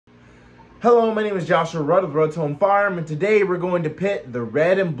Hello, my name is Joshua Rudd of Rudd's Home Farm, and today we're going to pit the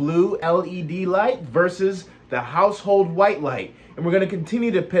red and blue LED light versus the household white light. And we're going to continue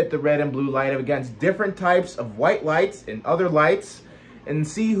to pit the red and blue light against different types of white lights and other lights and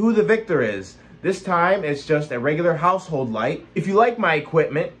see who the victor is. This time it's just a regular household light. If you like my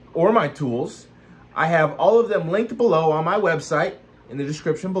equipment or my tools, I have all of them linked below on my website in the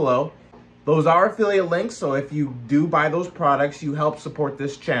description below. Those are affiliate links, so if you do buy those products, you help support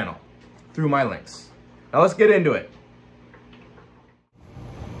this channel through my links. Now let's get into it.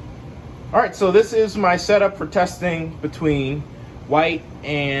 All right, so this is my setup for testing between white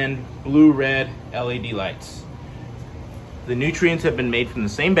and blue-red LED lights. The nutrients have been made from the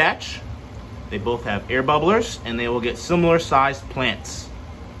same batch. They both have air bubblers and they will get similar sized plants.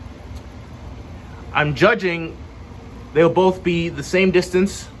 I'm judging they'll both be the same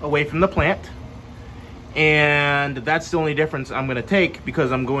distance away from the plant. And that's the only difference I'm going to take,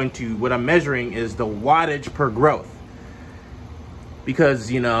 because what I'm measuring is the wattage per growth. Because,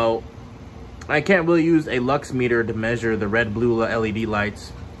 you know, I can't really use a lux meter to measure the red blue LED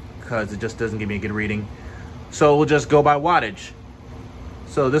lights because it just doesn't give me a good reading. So we'll just go by wattage.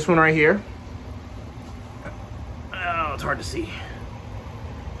 So this one right here, oh, it's hard to see.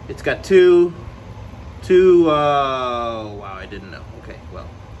 It's got two, wow, I didn't know. Okay, well,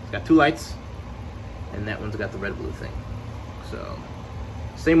 it's got two lights. And that one's got the red blue thing. So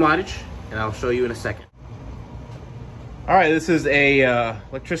same wattage, and I'll show you in a second. All right, this is a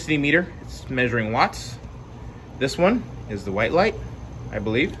electricity meter. It's measuring watts. This one is the white light, I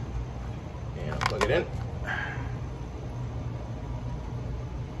believe. And I'll plug it in.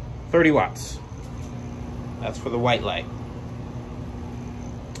 30 watts. That's for the white light.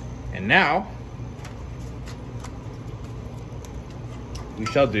 And now we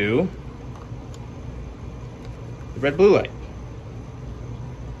shall do red blue light.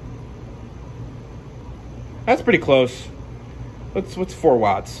 That's pretty close. What's 4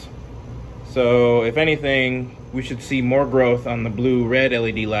 watts? So if anything, we should see more growth on the blue red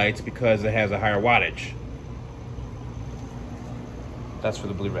LED lights because it has a higher wattage. That's for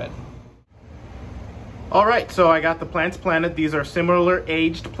the blue red. All right, so I got the plants planted. These are similar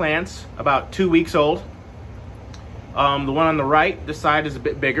aged plants, about 2 weeks old. The one on the right, this side is a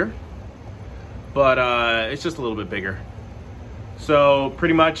bit bigger, but it's just a little bit bigger. So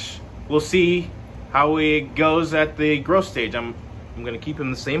pretty much we'll see how it goes at the growth stage. I'm gonna keep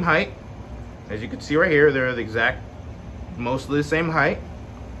them the same height. As you can see right here, they're the exact, mostly the same height.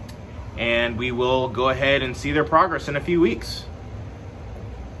 And we will go ahead and see their progress in a few weeks.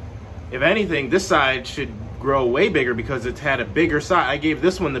 If anything, this side should grow way bigger because it's had a bigger side. I gave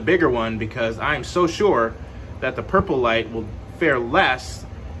this one the bigger one because I'm so sure that the purple light will fare less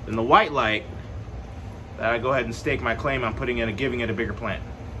than the white light, I go ahead and stake my claim on giving it a bigger plant.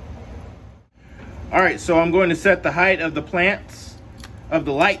 All right, so I'm going to set the height of the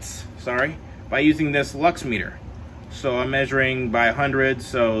lights, by using this lux meter. So I'm measuring by 100,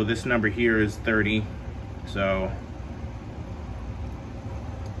 so this number here is 30. So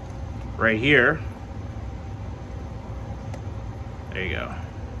right here, there you go.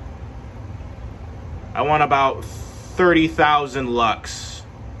 I want about 30,000 lux.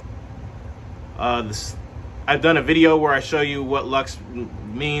 I've done a video where I show you what lux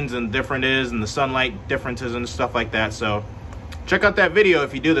means and different is and the sunlight differences and stuff like that. So check out that video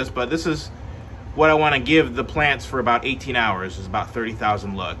if you do this, but this is what I want to give the plants for about 18 hours, is about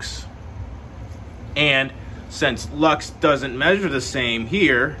 30,000 lux. And since lux doesn't measure the same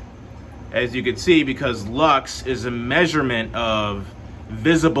here, as you can see, because lux is a measurement of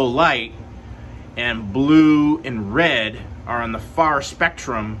visible light and blue and red are on the far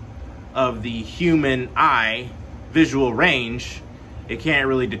spectrum of the human eye visual range, it can't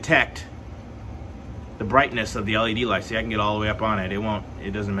really detect the brightness of the LED light. See, I can get all the way up on it.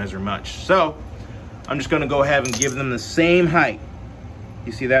 It doesn't measure much. So I'm just gonna go ahead and give them the same height.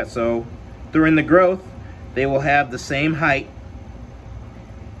 You see that? So during the growth, they will have the same height,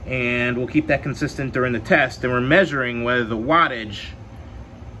 and we'll keep that consistent during the test. And we're measuring whether the wattage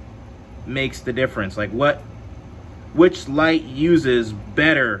makes the difference, like which light uses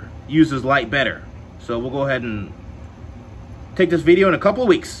light better. So we'll go ahead and take this video in a couple of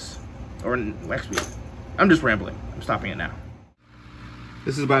weeks, or next week. I'm just rambling. I'm stopping it now.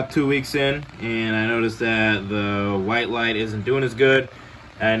 This is about 2 weeks in, and I noticed that the white light isn't doing as good.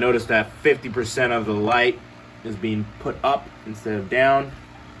 And I noticed that 50% of the light is being put up instead of down.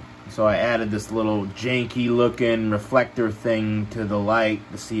 So I added this little janky looking reflector thing to the light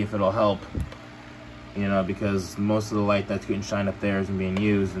to see if it'll help. You know, because most of the light that's getting shined up there isn't being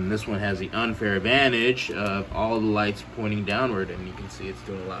used, and this one has the unfair advantage of all the lights pointing downward, and you can see it's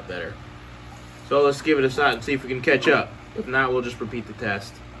doing a lot better. So let's give it a shot and see if we can catch up. If not, we'll just repeat the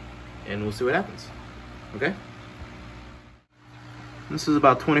test and we'll see what happens. Okay? This is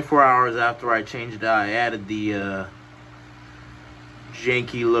about 24 hours after I changed it out. I added the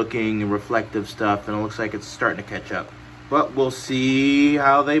janky looking reflective stuff, and it looks like it's starting to catch up. But we'll see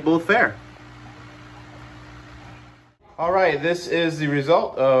how they both fare. All right, this is the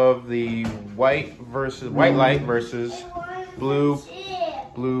result of the white light versus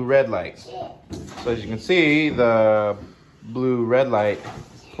blue red light. So as you can see, the blue red light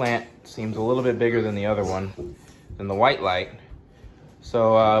plant seems a little bit bigger than the other one, than the white light.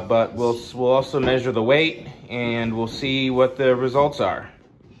 So, but we'll also measure the weight and we'll see what the results are.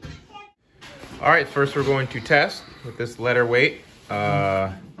 All right, first we're going to test with this letter weight,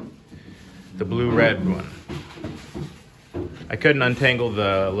 the blue-red one. I couldn't untangle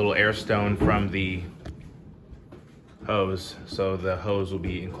the little air stone from the hose, so the hose will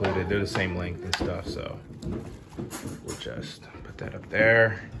be included. They're the same length and stuff, so we'll just put that up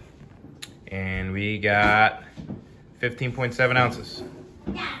there. And we got 15.7 ounces.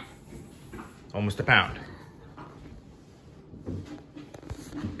 Almost a pound.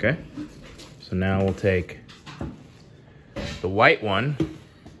 Okay, so now we'll take the white one.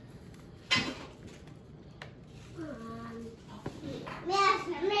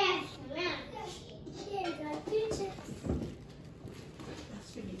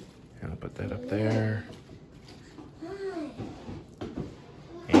 And I'll put that up there.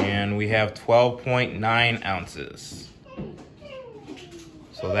 And we have 12.9 ounces.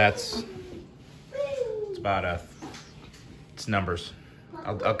 So it's about it's numbers.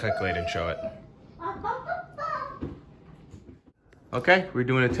 I'll calculate and show it. Okay, we're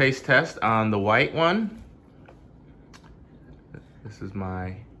doing a taste test on the white one. This is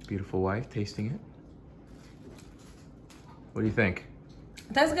my beautiful wife tasting it. What do you think?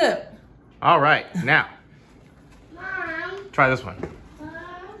 That's good. All right, now try this one.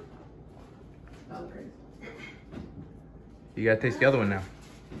 You gotta taste the other one now.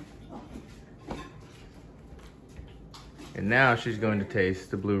 And now she's going to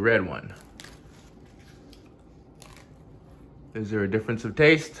taste the blue-red one. Is there a difference of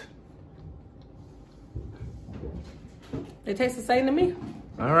taste? They taste the same to me.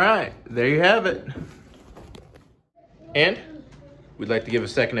 All right, there you have it. And we'd like to give a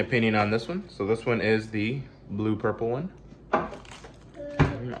second opinion on this one. So this one is the blue-purple one.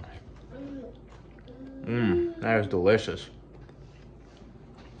 That is delicious.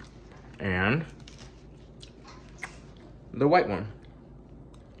 And the white one.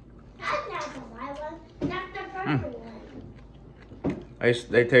 That's not the white one. That's the purple one.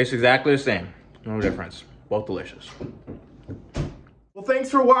 They taste exactly the same. No difference. Both delicious. Well, thanks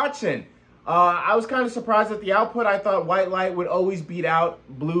for watching. I was kind of surprised at the output. I thought white light would always beat out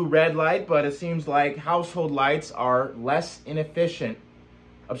blue-red light, but it seems like household lights are less efficient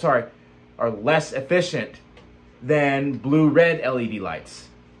than blue-red LED lights.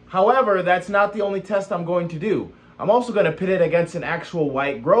 However, that's not the only test I'm going to do. I'm also going to pit it against an actual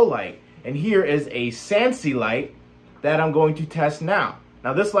white grow light. And here is a Sansi light that I'm going to test now.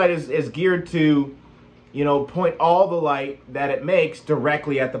 Now this light is geared to, point all the light that it makes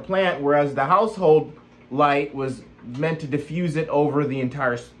directly at the plant, whereas the household light was meant to diffuse it over the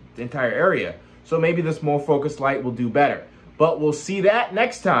entire area. So maybe this more focused light will do better. But we'll see that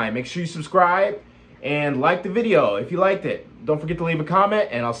next time. Make sure you subscribe and like the video if you liked it. Don't forget to leave a comment,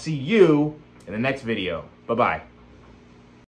 and I'll see you in the next video. Bye-bye.